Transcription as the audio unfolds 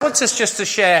I want us just to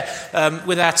share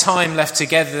with our time left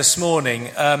together this morning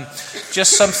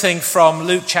just something from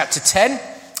Luke chapter 10,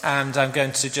 and I'm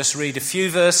going to just read a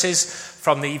few verses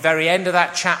from the very end of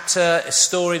that chapter, a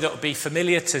story that will be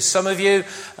familiar to some of you,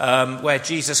 where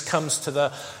Jesus comes to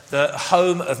the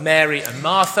home of Mary and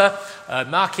Martha.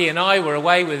 Marky and I were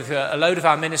away with a load of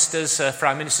our ministers for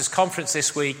our ministers' conference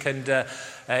this week, and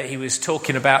he was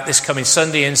talking about this coming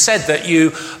Sunday and said that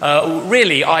you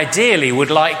really, ideally,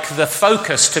 would like the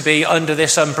focus to be under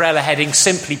this umbrella heading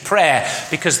Simply Prayer,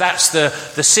 because that's the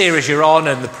series you're on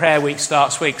and the prayer week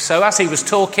starts week. So as he was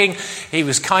talking, he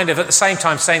was kind of at the same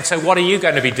time saying, so what are you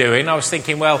going to be doing? I was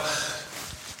thinking, well,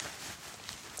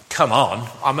 come on,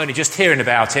 I'm only just hearing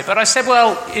about it. But I said,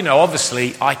 well,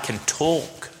 obviously I can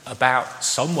talk about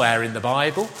somewhere in the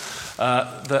Bible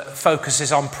that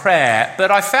focuses on prayer.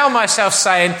 But I found myself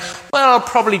saying, well, I'll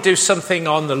probably do something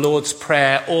on the Lord's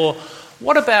Prayer, or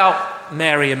what about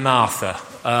Mary and Martha?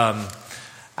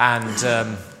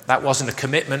 That wasn't a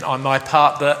commitment on my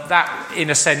part, but that, in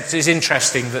a sense, is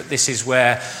interesting that this is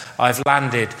where I've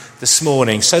landed this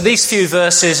morning. So these few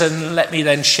verses, and let me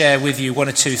then share with you one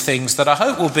or two things that I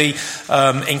hope will be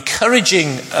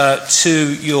encouraging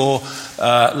to your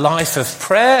life of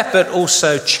prayer, but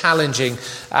also challenging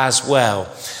as well.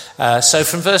 So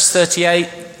from verse 38,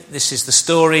 this is the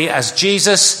story. As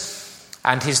Jesus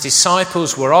and his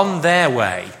disciples were on their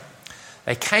way,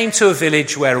 they came to a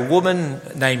village where a woman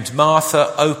named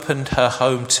Martha opened her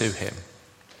home to him.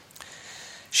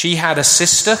 She had a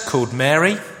sister called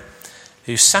Mary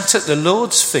who sat at the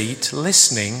Lord's feet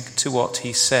listening to what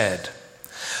he said.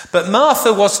 But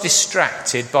Martha was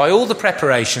distracted by all the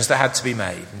preparations that had to be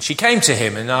made. And she came to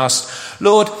him and asked,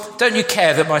 Lord, don't you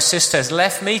care that my sister has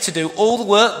left me to do all the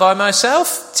work by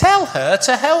myself? Tell her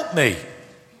to help me.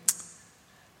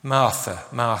 Martha,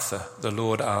 Martha, the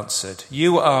Lord answered,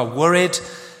 you are worried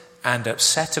and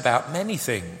upset about many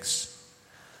things,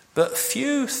 but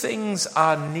few things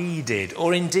are needed,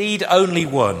 or indeed only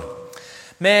one.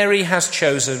 Mary has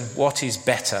chosen what is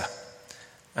better,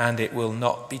 and it will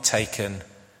not be taken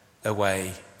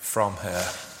away from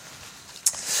her.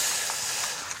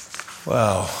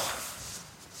 Well,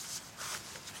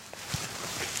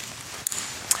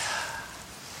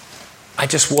 I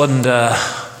just wonder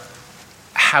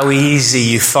how easy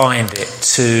you find it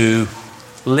to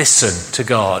listen to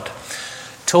God.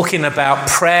 Talking about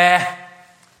prayer,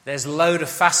 there's a load of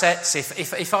facets.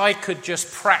 If I could just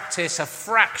practice a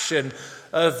fraction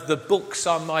of the books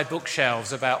on my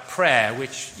bookshelves about prayer,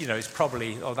 which, is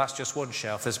probably, that's just one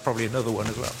shelf, there's probably another one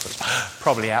as well, so it's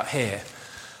probably out here.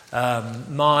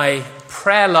 My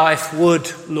prayer life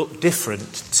would look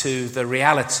different to the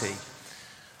reality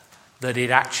that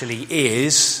it actually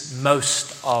is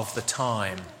most of the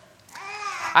time.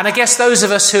 And I guess those of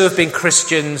us who have been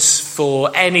Christians for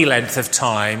any length of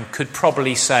time could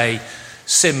probably say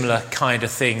similar kind of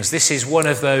things. This is one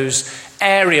of those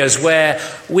areas where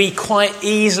we quite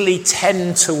easily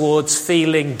tend towards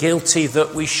feeling guilty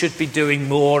that we should be doing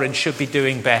more and should be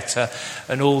doing better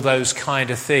and all those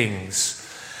kind of things.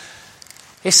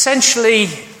 Essentially,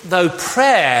 though,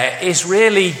 prayer is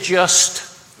really just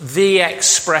the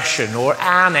expression or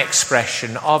an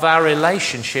expression of our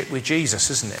relationship with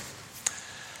Jesus, isn't it?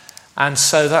 And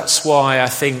so that's why I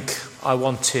think I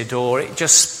wanted, or it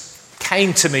just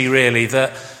came to me really,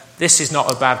 that this is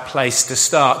not a bad place to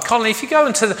start. Conley, if you go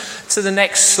into the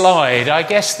next slide, I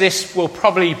guess this will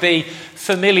probably be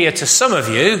familiar to some of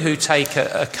you who take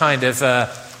a kind of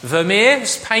Vermeer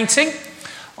painting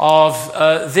of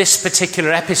this particular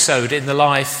episode in the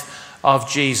life of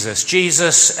Jesus.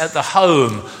 Jesus at the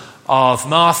home of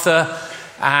Martha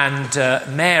and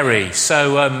Mary.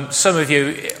 So some of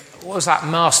you, what was that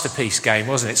Masterpiece game,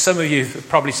 wasn't it? Some of you are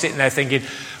probably sitting there thinking,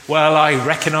 well, I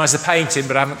recognise the painting,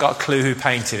 but I haven't got a clue who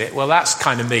painted it. Well, that's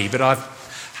kind of me, but I've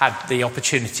had the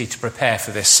opportunity to prepare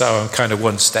for this, so I'm kind of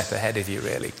one step ahead of you,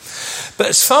 really. But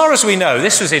as far as we know,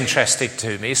 this was interesting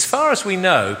to me, as far as we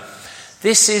know,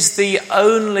 this is the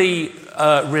only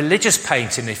religious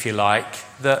painting, if you like,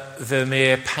 that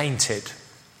Vermeer painted.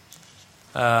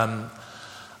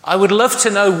 I would love to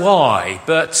know why,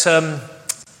 but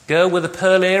Girl with a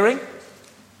Pearl Earring,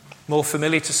 more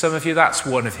familiar to some of you, that's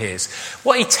one of his.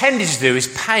 What he tended to do is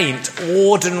paint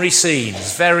ordinary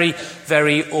scenes, very,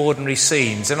 very ordinary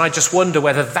scenes. And I just wonder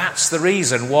whether that's the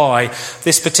reason why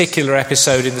this particular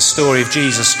episode in the story of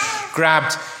Jesus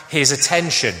grabbed his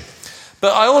attention.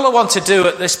 But all I want to do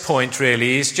at this point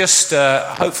really is just,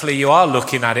 hopefully you are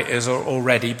looking at it as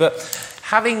already, but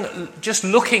just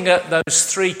looking at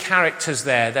those three characters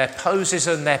there, their poses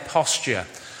and their posture,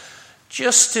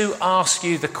 just to ask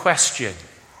you the question,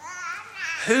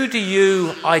 who do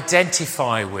you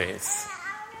identify with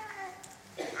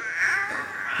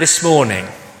this morning.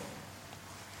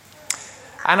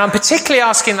 And I'm particularly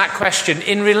asking that question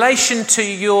in relation to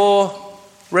your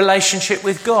relationship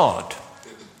with God.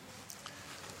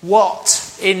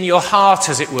 What in your heart,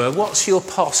 as it were, what's your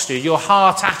posture, your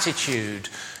heart attitude,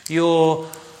 your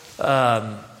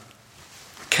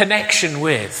connection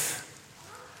with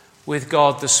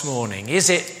God this morning? Is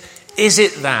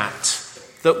it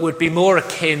that would be more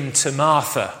akin to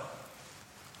Martha,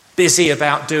 busy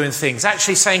about doing things,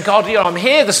 actually saying, God, I'm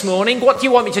here this morning, what do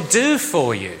you want me to do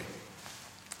for you?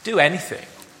 Do anything.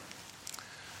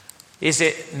 Is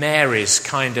it Mary's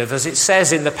kind of, as it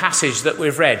says in the passage that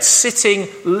we've read, sitting,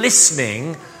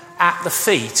 listening at the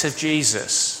feet of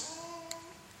Jesus?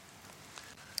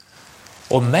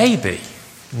 Or maybe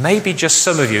just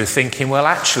some of you are thinking, well,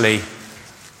 actually,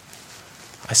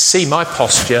 I see my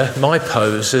posture, my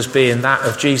pose as being that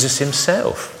of Jesus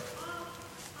himself.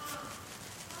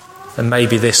 And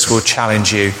maybe this will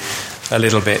challenge you a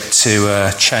little bit to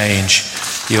change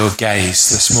your gaze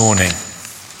this morning.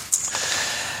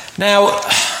 Now,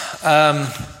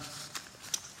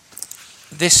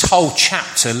 this whole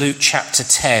chapter, Luke chapter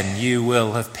 10, you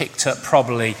will have picked up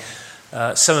probably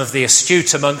some of the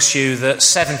astute amongst you that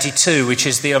 72, which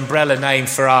is the umbrella name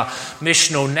for our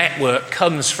missional network,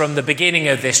 comes from the beginning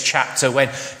of this chapter when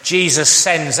Jesus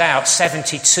sends out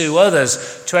 72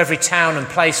 others to every town and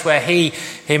place where he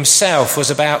himself was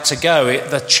about to go.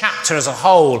 The chapter as a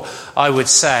whole, I would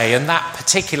say, and that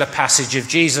particular passage of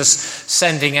Jesus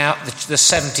sending out the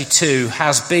 72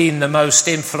 has been the most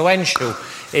influential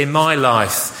in my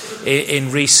life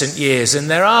in recent years. And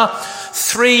there are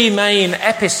three main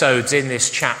episodes in this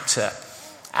chapter,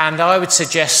 and I would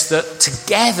suggest that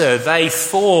together they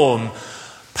form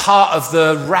part of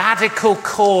the radical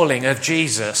calling of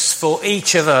Jesus for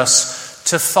each of us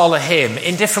to follow him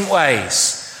in different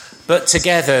ways, but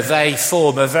together they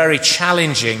form a very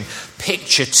challenging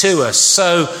picture to us.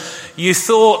 So you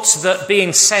thought that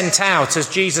being sent out, as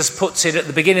Jesus puts it at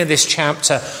the beginning of this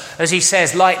chapter, as he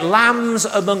says, like lambs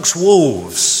amongst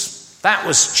wolves, that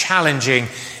was challenging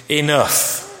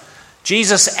enough.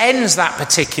 Jesus ends that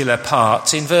particular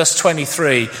part in verse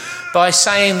 23 by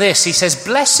saying this. He says,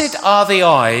 "Blessed are the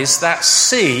eyes that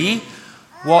see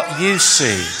what you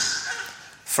see.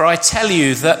 For I tell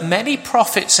you that many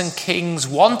prophets and kings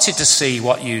wanted to see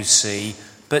what you see,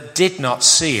 but did not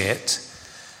see it,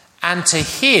 and to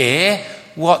hear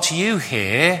what you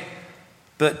hear,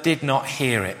 but did not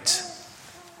hear it."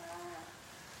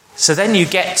 So then you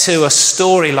get to a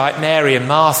story like Mary and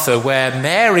Martha, where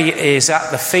Mary is at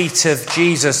the feet of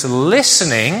Jesus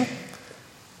listening,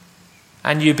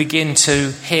 and you begin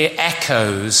to hear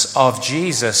echoes of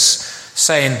Jesus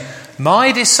saying,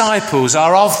 "My disciples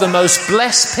are of the most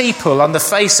blessed people on the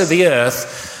face of the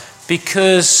earth,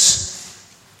 because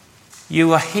you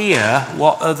will hear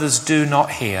what others do not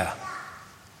hear."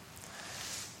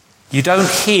 You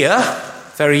don't hear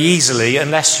very easily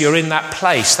unless you're in that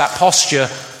place, that posture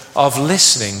of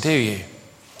listening, do you?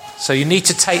 So you need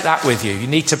to take that with you. You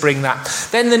need to bring that.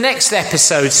 Then the next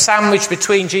episode, sandwiched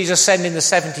between Jesus sending the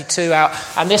 72 out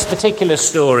and this particular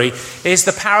story, is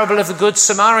the parable of the Good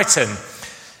Samaritan.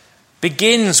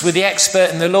 Begins with the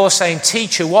expert in the law saying,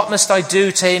 "Teacher, what must I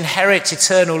do to inherit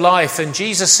eternal life?" And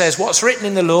Jesus says, "What's written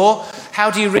in the law?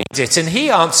 How do you read it?" And he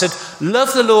answered,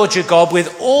 "Love the Lord your God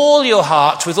with all your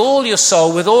heart, with all your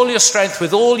soul, with all your strength,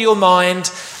 with all your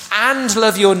mind, and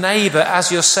love your neighbour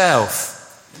as yourself."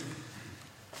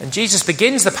 And Jesus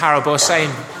begins the parable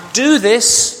saying, do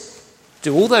this,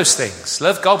 do all those things.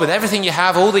 Love God with everything you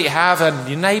have, all that you have, and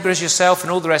your neighbour as yourself,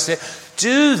 and all the rest of it.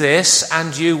 Do this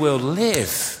and you will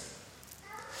live.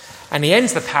 And he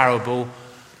ends the parable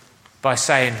by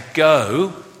saying,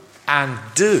 go and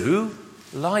do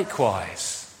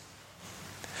likewise.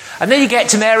 And then you get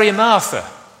to Mary and Martha.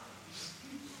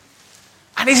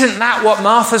 And isn't that what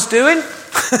Martha's doing?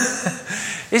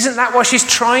 Isn't that what she's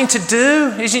trying to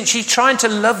do? Isn't she trying to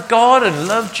love God and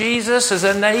love Jesus as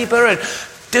her neighbour and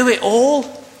do it all?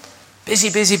 Busy,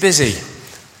 busy, busy.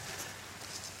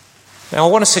 Now I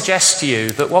want to suggest to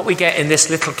you that what we get in this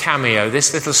little cameo,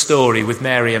 this little story with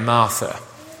Mary and Martha,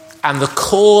 and the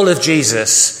call of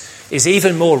Jesus is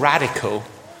even more radical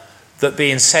than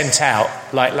being sent out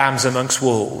like lambs amongst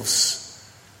wolves,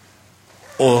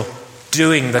 or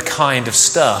doing the kind of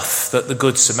stuff that the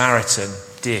Good Samaritan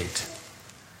did.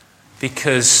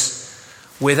 Because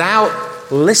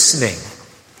without listening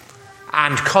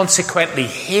and consequently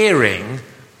hearing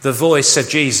the voice of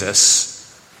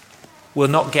Jesus, we'll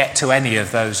not get to any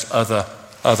of those other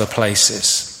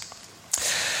places.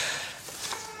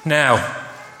 Now,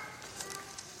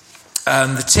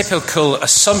 the typical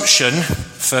assumption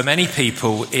for many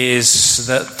people is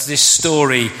that this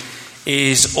story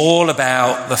is all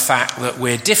about the fact that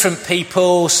we're different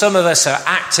people. Some of us are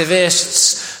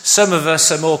activists, some of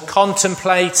us are more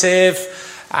contemplative,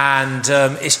 and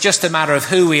it's just a matter of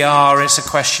who we are. It's a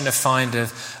question of finding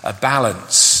a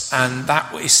balance. And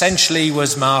that essentially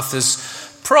was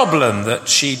Martha's problem, that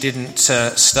she didn't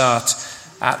start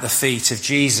at the feet of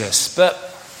Jesus. But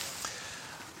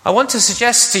I want to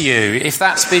suggest to you, if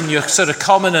that's been your sort of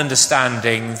common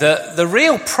understanding, that the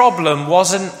real problem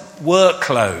wasn't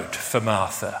workload for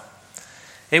Martha.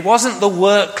 It wasn't the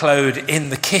workload in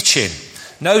the kitchen.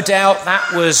 No doubt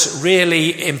that was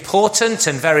really important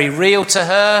and very real to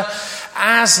her,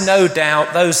 as no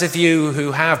doubt those of you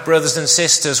who have brothers and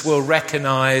sisters will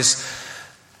recognise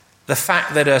the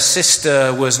fact that her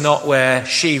sister was not where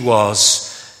she was.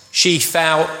 She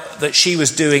felt that she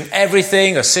was doing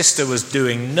everything, her sister was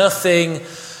doing nothing.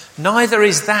 Neither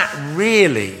is that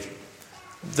really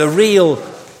the real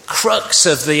crux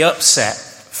of the upset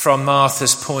from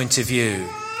Martha's point of view.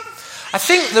 I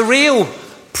think the real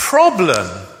problem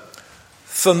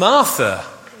for Martha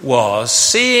was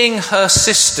seeing her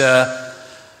sister,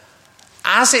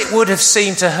 as it would have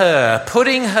seemed to her,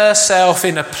 putting herself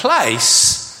in a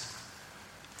place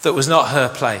that was not her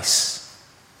place.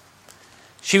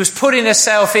 She was putting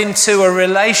herself into a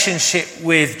relationship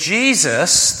with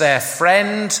Jesus, their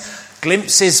friend,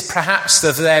 glimpses perhaps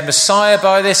of their Messiah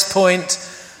by this point,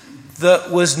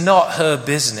 that was not her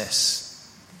business.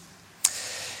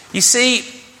 You see,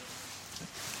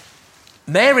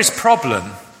 Mary's problem,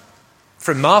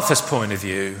 from Martha's point of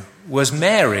view, was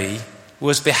Mary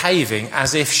was behaving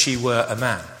as if she were a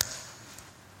man.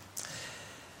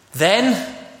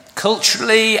 Then,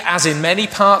 culturally, as in many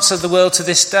parts of the world to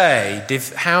this day,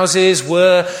 houses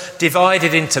were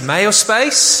divided into male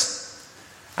space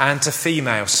and to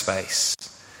female space.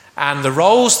 And the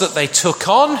roles that they took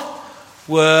on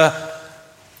were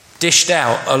dished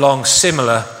out along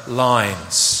similar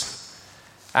lines,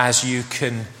 as you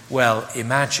can well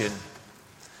imagine.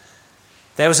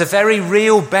 There was a very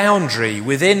real boundary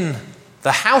within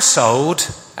the household,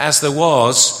 as there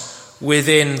was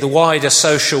within the wider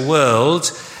social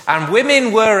world, and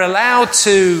women were allowed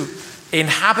to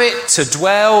inhabit, to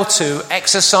dwell, to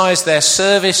exercise their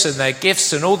service and their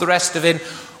gifts and all the rest of it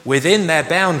within their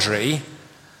boundary,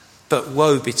 but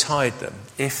woe betide them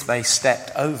if they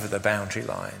stepped over the boundary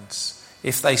lines,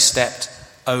 if they stepped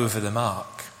over the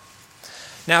mark.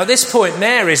 Now at this point,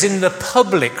 Mary's in the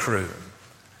public room,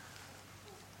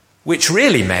 which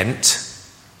really meant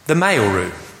the male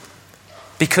room,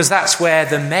 because that's where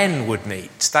the men would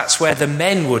meet, that's where the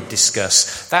men would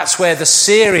discuss, that's where the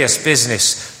serious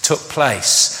business took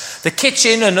place. The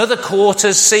kitchen and other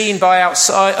quarters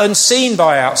unseen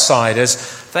by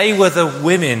outsiders, they were the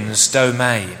women's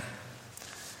domain.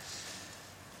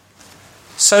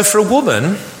 So for a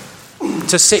woman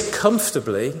to sit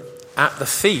comfortably at the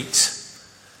feet,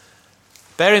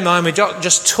 bear in mind we're not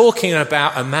just talking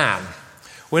about a man.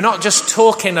 We're not just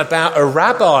talking about a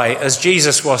rabbi as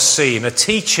Jesus was seen, a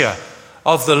teacher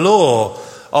of the law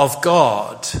of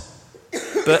God,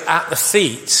 but at the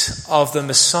feet of the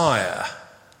Messiah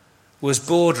was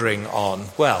bordering on,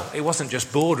 well, it wasn't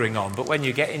just bordering on, but when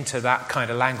you get into that kind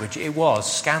of language, it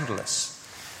was scandalous.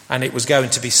 And it was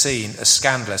going to be seen as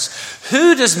scandalous.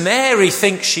 Who does Mary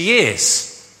think she is?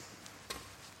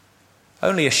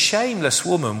 Only a shameless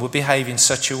woman would behave in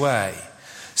such a way.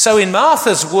 So in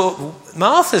Martha's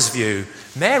view,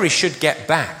 Mary should get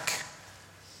back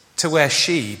to where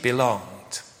she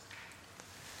belonged.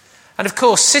 And of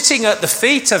course, sitting at the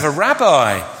feet of a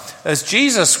rabbi, as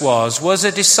Jesus was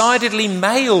a decidedly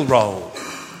male role.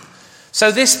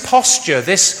 So this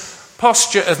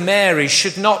posture of Mary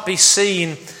should not be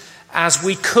seen as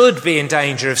we could be in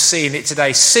danger of seeing it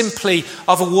today, simply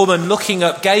of a woman looking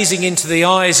up, gazing into the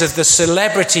eyes of the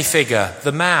celebrity figure,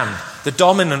 the man, the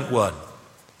dominant one.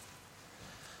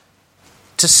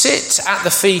 To sit at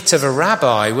the feet of a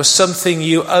rabbi was something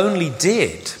you only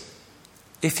did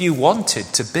if you wanted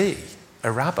to be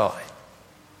a rabbi.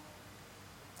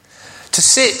 To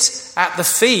sit at the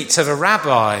feet of a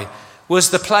rabbi was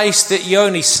the place that you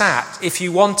only sat if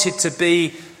you wanted to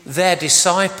be their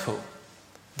disciple,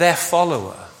 their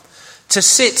follower. To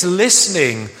sit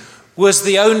listening was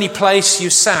the only place you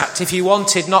sat if you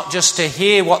wanted not just to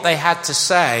hear what they had to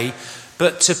say,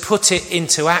 but to put it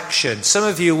into action. Some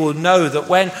of you will know that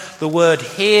when the word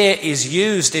hear is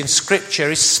used in Scripture,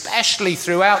 especially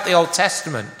throughout the Old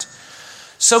Testament,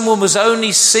 someone was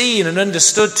only seen and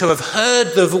understood to have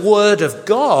heard the word of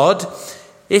God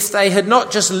if they had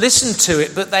not just listened to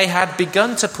it, but they had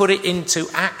begun to put it into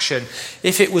action,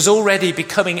 if it was already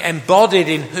becoming embodied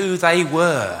in who they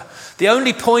were. The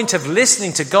only point of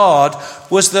listening to God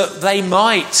was that they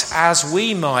might, as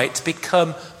we might,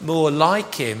 become more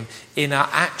like him in our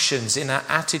actions, in our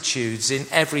attitudes, in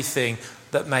everything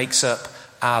that makes up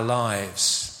our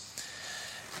lives.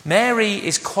 Mary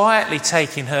is quietly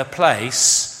taking her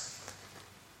place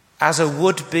as a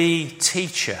would-be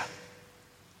teacher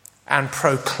and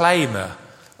proclaimer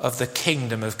of the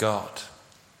kingdom of God.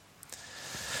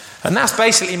 And that's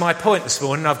basically my point this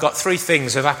morning. I've got 3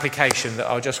 things of application that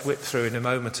I'll just whip through in a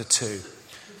moment or two.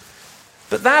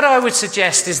 But that, I would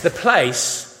suggest, is the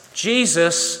place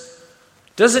Jesus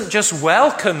doesn't just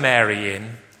welcome Mary in,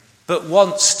 but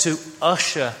wants to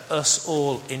usher us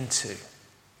all into.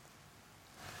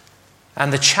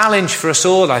 And the challenge for us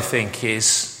all, I think,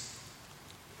 is,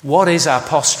 what is our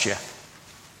posture?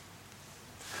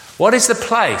 What is the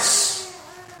place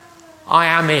I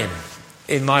am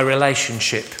in my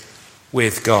relationship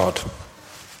with God?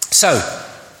 So,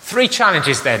 3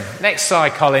 challenges then. Next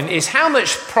slide, Colin, is how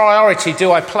much priority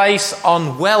do I place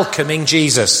on welcoming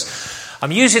Jesus?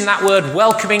 I'm using that word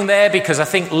welcoming there because I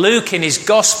think Luke in his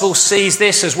gospel sees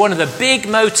this as one of the big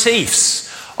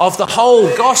motifs of the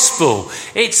whole gospel.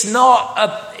 It's not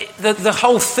the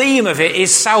whole theme of it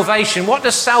is salvation. What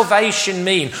does salvation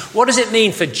mean? What does it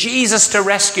mean for Jesus to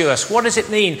rescue us? What does it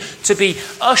mean to be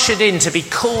ushered in, to be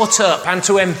caught up and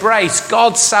to embrace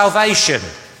God's salvation?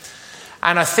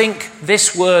 And I think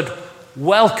this word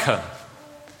welcome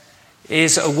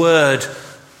is a word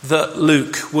that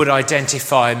Luke would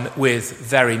identify with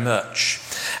very much.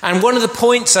 And one of the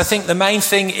points, I think the main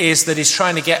thing is that he's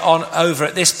trying to get on over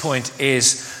at this point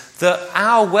is that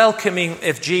our welcoming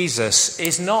of Jesus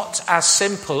is not as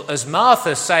simple as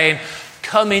Martha saying,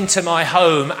 come into my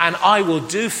home and I will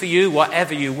do for you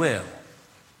whatever you will.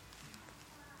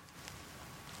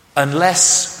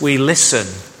 Unless we listen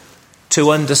to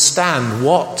understand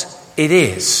what it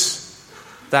is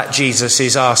that Jesus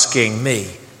is asking me,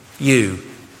 you,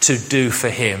 to do for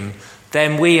him,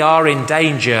 then we are in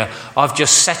danger of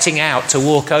just setting out to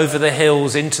walk over the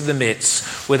hills into the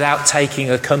midst without taking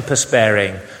a compass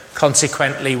bearing.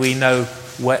 Consequently, we know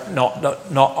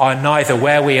neither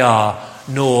where we are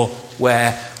nor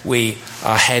where we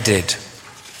are headed.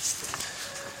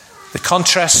 The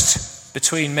contrast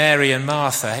between Mary and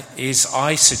Martha is,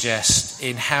 I suggest,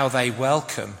 in how they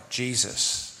welcome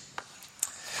Jesus.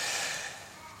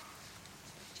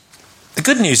 The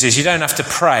good news is you don't have to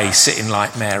pray sitting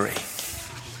like Mary.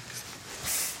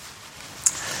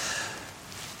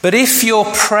 But if your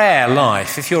prayer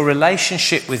life, if your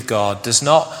relationship with God does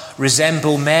not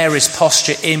resemble Mary's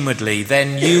posture inwardly,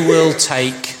 then you will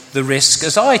take the risk,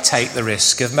 as I take the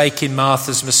risk, of making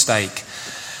Martha's mistake.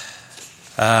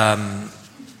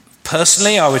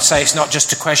 Personally, I would say it's not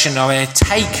just a question of I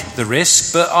take the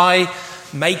risk, but I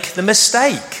make the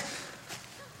mistake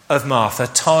of Martha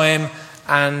time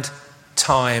and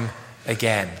time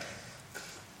again.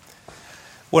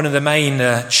 One of the main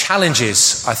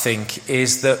challenges, I think,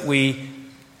 is that we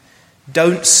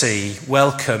don't see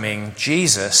welcoming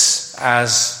Jesus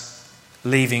as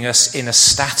leaving us in a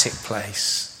static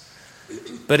place.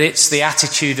 But it's the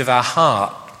attitude of our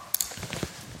heart.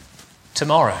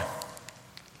 Tomorrow,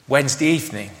 Wednesday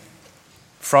evening,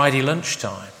 Friday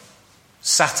lunchtime,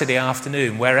 Saturday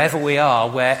afternoon, wherever we are,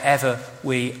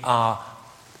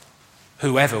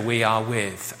 whoever we are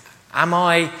with. Am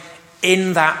I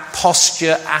in that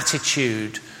posture,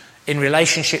 attitude, in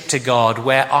relationship to God,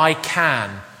 where I can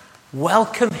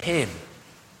welcome him,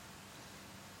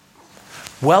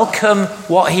 welcome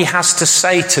what he has to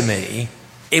say to me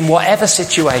in whatever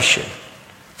situation,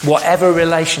 whatever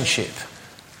relationship,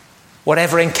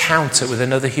 whatever encounter with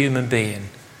another human being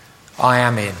I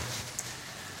am in?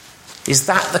 Is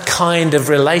that the kind of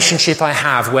relationship I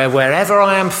have where wherever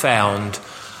I am found,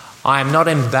 I am not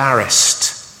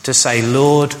embarrassed to say,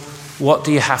 Lord, what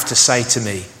do you have to say to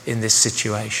me in this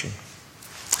situation?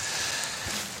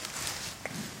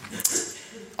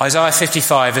 Isaiah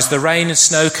 55, as the rain and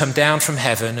snow come down from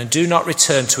heaven and do not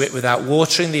return to it without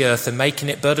watering the earth and making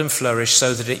it bud and flourish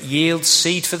so that it yields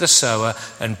seed for the sower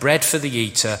and bread for the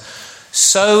eater,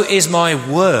 so is my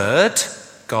word,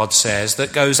 God says,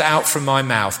 that goes out from my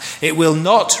mouth. It will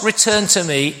not return to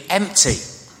me empty,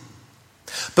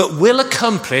 but will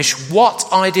accomplish what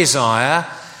I desire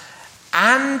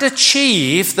and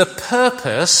achieve the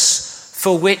purpose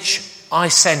for which I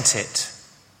sent it.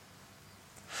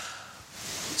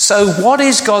 So what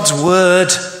is God's word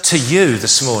to you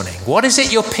this morning? What is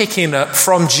it you're picking up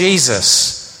from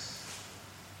Jesus?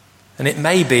 And it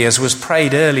may be, as was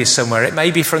prayed earlier somewhere, it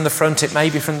may be from the front, it may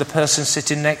be from the person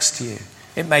sitting next to you.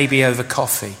 It may be over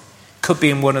coffee. Could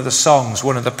be in one of the songs,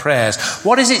 one of the prayers.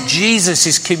 What is it Jesus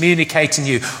is communicating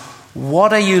to you?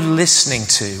 What are you listening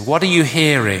to? What are you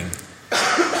hearing?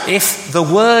 If the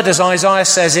word, as Isaiah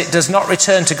says, it does not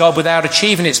return to God without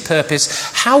achieving its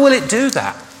purpose, how will it do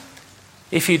that?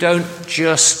 If you don't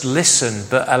just listen,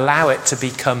 but allow it to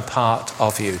become part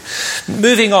of you.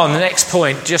 Moving on, the next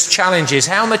point just challenges,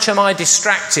 how much am I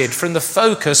distracted from the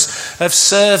focus of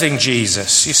serving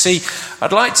Jesus? You see,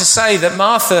 I'd like to say that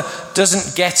Martha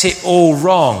doesn't get it all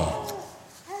wrong.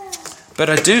 But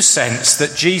I do sense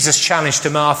that Jesus' challenge to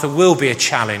Martha will be a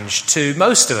challenge to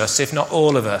most of us, if not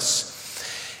all of us.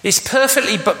 It's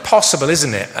perfectly possible,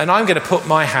 isn't it? And I'm going to put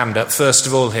my hand up first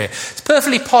of all here. It's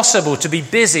perfectly possible to be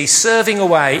busy serving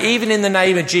away, even in the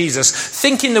name of Jesus,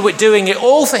 thinking that we're doing it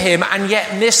all for him and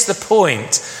yet miss the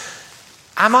point.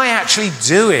 Am I actually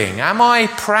doing? Am I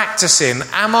practicing?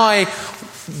 Am I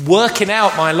working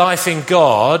out my life in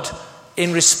God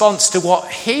in response to what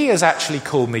he has actually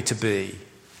called me to be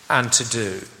and to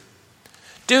do?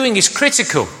 Doing is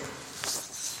critical.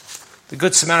 The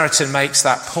Good Samaritan makes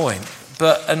that point.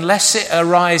 But unless it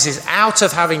arises out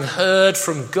of having heard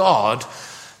from God,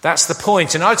 that's the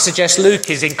point. And I'd suggest Luke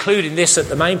is including this at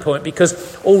the main point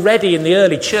because already in the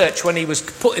early church, when he was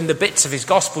putting the bits of his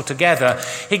gospel together,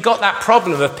 he got that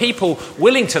problem of people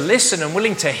willing to listen and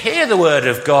willing to hear the word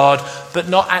of God, but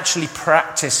not actually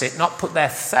practice it, not put their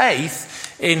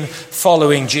faith in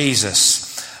following Jesus.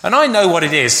 And I know what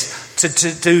it is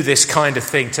to do this kind of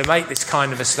thing, to make this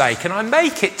kind of mistake. And I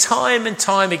make it time and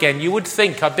time again. You would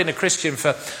think I've been a Christian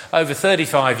for over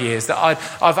 35 years, that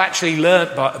I've actually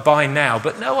learnt by now.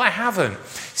 But no, I haven't.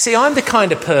 See, I'm the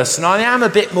kind of person, I am a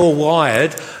bit more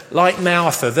wired, like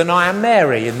Martha, than I am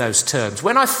Mary in those terms.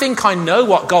 When I think I know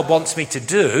what God wants me to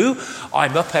do,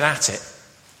 I'm up and at it.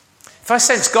 If I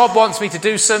sense God wants me to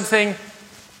do something,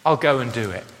 I'll go and do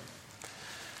it.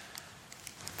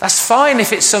 That's fine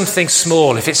if it's something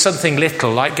small, if it's something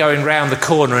little, like going round the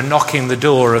corner and knocking the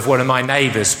door of one of my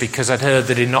neighbours because I'd heard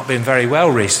that he'd not been very well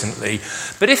recently.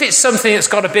 But if it's something that's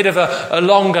got a bit of a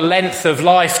longer length of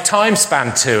life time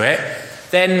span to it,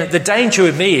 then the danger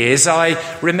with me is I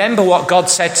remember what God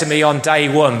said to me on day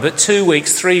one, but 2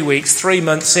 weeks, 3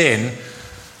 months in,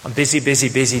 I'm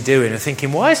busy doing and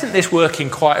thinking, why isn't this working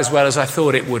quite as well as I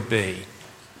thought it would be?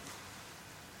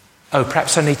 Oh,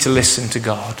 perhaps I need to listen to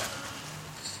God.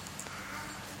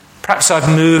 Perhaps I've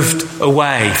moved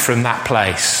away from that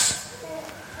place.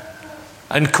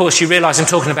 And of course you realise I'm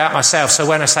talking about myself, so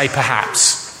when I say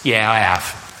perhaps, yeah, I have.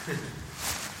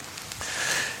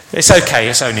 It's okay,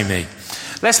 it's only me.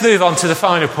 Let's move on to the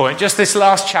final point, just this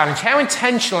last challenge. How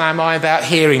intentional am I about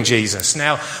hearing Jesus?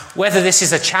 Now, whether this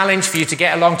is a challenge for you to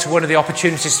get along to one of the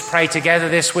opportunities to pray together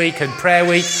this week and prayer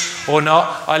week or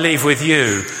not, I leave with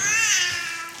you.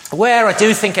 Where I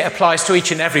do think it applies to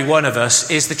each and every one of us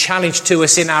is the challenge to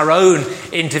us in our own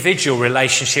individual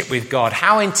relationship with God.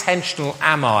 How intentional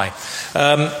am I?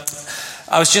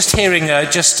 I was just hearing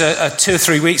 2 or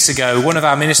 3 weeks ago, one of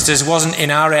our ministers wasn't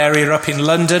in our area up in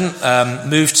London,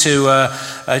 moved to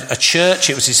a church.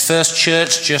 It was his first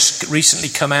church, just recently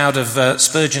come out of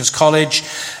Spurgeon's College.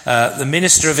 The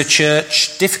minister of a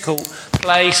church, difficult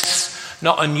place.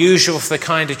 Not unusual for the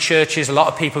kind of churches a lot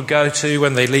of people go to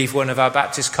when they leave one of our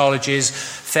Baptist colleges.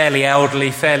 Fairly elderly,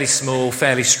 fairly small,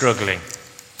 fairly struggling.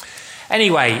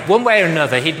 Anyway, one way or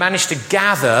another, he'd managed to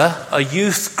gather a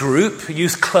youth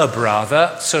club,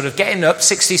 sort of getting up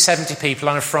 60, 70 people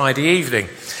on a Friday evening.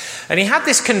 And he had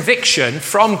this conviction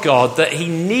from God that he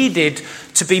needed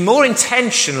to be more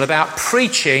intentional about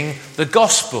preaching the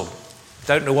gospel.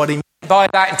 Don't know what he meant by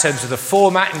that in terms of the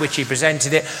format in which he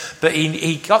presented it, but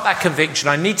he got that conviction.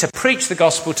 I need to preach the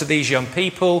gospel to these young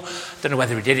people. Don't know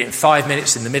whether he did it in 5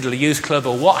 minutes in the middle of youth club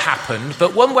or what happened,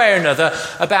 but one way or another,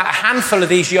 about a handful of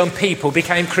these young people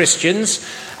became Christians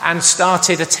and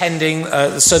started attending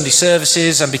the Sunday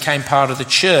services and became part of the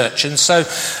church. And so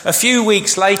a few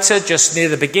weeks later, just near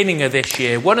the beginning of this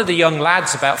year, one of the young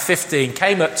lads, about 15,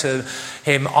 came up to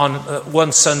him on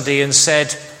one Sunday and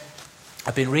said,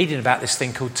 I've been reading about this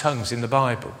thing called tongues in the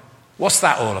Bible. What's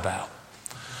that all about?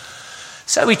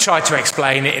 So we tried to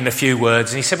explain it in a few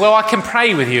words, and he said, well, I can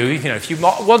pray with you. You know, if you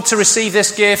want to receive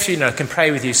this gift, I can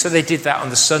pray with you. So they did that on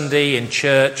the Sunday in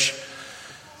church,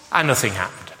 and nothing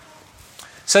happened.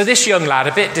 So this young lad,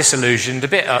 a bit disillusioned, a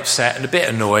bit upset, and a bit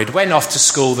annoyed, went off to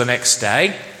school the next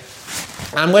day.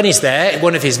 And when he's there,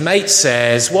 one of his mates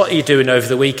says, what are you doing over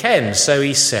the weekend? So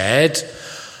he said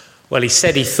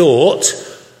he thought,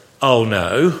 oh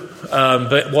no,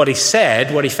 but what he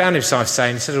found himself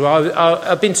saying, he said, well,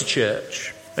 I've been to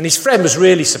church. And his friend was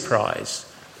really surprised.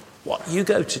 What, you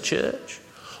go to church?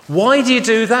 Why do you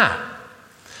do that?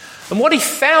 And what he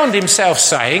found himself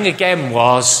saying again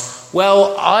was,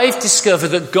 well, I've discovered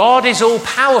that God is all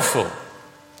powerful.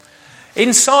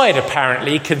 Inside,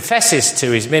 apparently, he confesses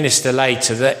to his minister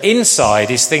later that inside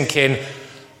he's thinking,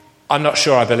 I'm not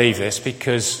sure I believe this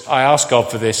because I asked God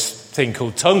for this thing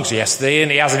called tongues yesterday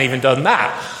and he hasn't even done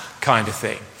that kind of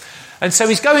thing. And so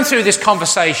he's going through this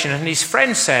conversation and his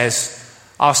friend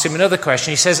asks him another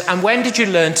question. He says, and when did you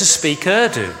learn to speak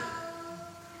Urdu?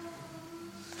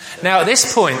 Now, at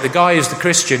this point, the guy who's the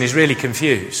Christian is really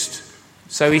confused.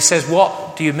 So he says,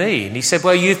 what do you mean? He said,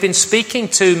 well, you've been speaking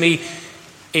to me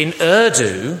in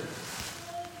Urdu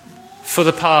for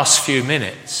the past few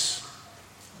minutes.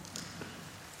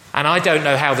 And I don't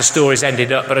know how the story's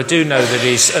ended up, but I do know that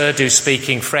his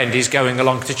Urdu-speaking friend is going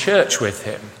along to church with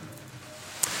him.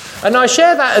 And I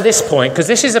share that at this point because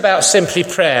this is about simply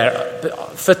prayer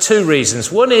for two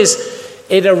reasons. One is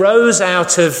it arose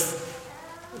out of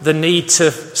the need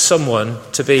to someone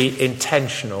to be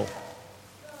intentional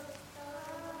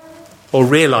or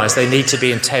realise they need to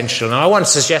be intentional. And I want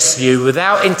to suggest to you,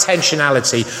 without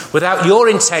intentionality, without your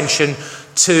intention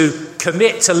to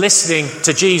commit to listening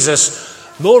to Jesus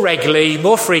more regularly,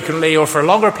 more frequently, or for a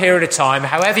longer period of time,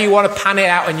 however you want to pan it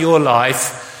out in your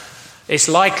life, it's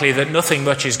likely that nothing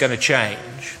much is going to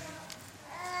change.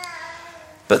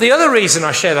 But the other reason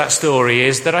I share that story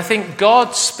is that I think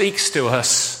God speaks to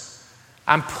us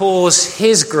and pours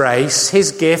his grace,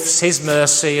 his gifts, his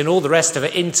mercy, and all the rest of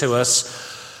it into us,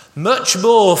 much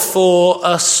more for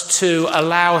us to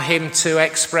allow him to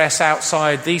express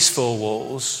outside these four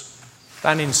walls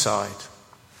than inside.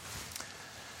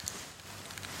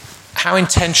 How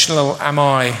intentional am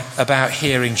I about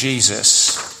hearing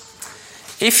Jesus?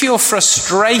 If you're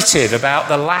frustrated about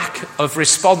the lack of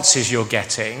responses you're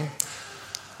getting,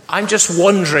 I'm just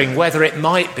wondering whether it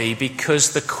might be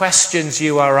because the questions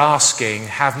you are asking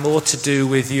have more to do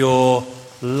with your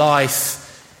life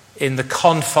in the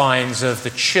confines of the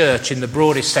church, in the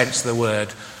broadest sense of the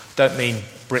word, don't mean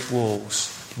brick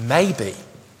walls, maybe,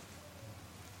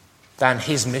 than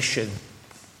his mission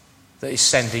that he's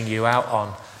sending you out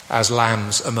on as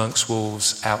lambs amongst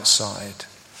wolves outside.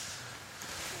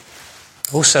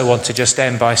 I also want to just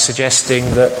end by suggesting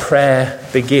that prayer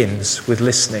begins with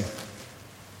listening,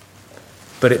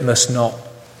 but it must not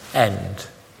end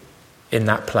in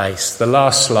that place. The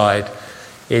last slide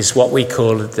is what we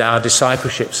call our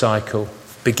discipleship cycle.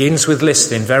 Begins with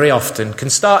listening very often, can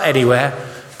start anywhere,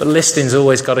 but listening's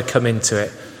always got to come into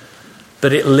it.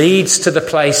 But it leads to the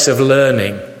place of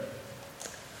learning.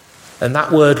 And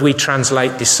that word we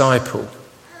translate disciple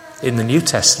in the New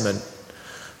Testament,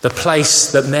 the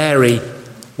place that Mary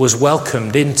was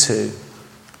welcomed into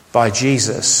by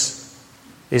Jesus,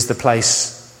 is the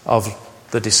place of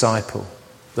the disciple,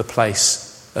 the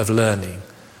place of learning.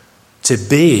 To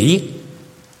be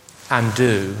and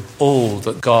do all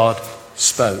that God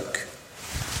spoke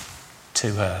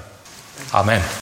to her. Amen.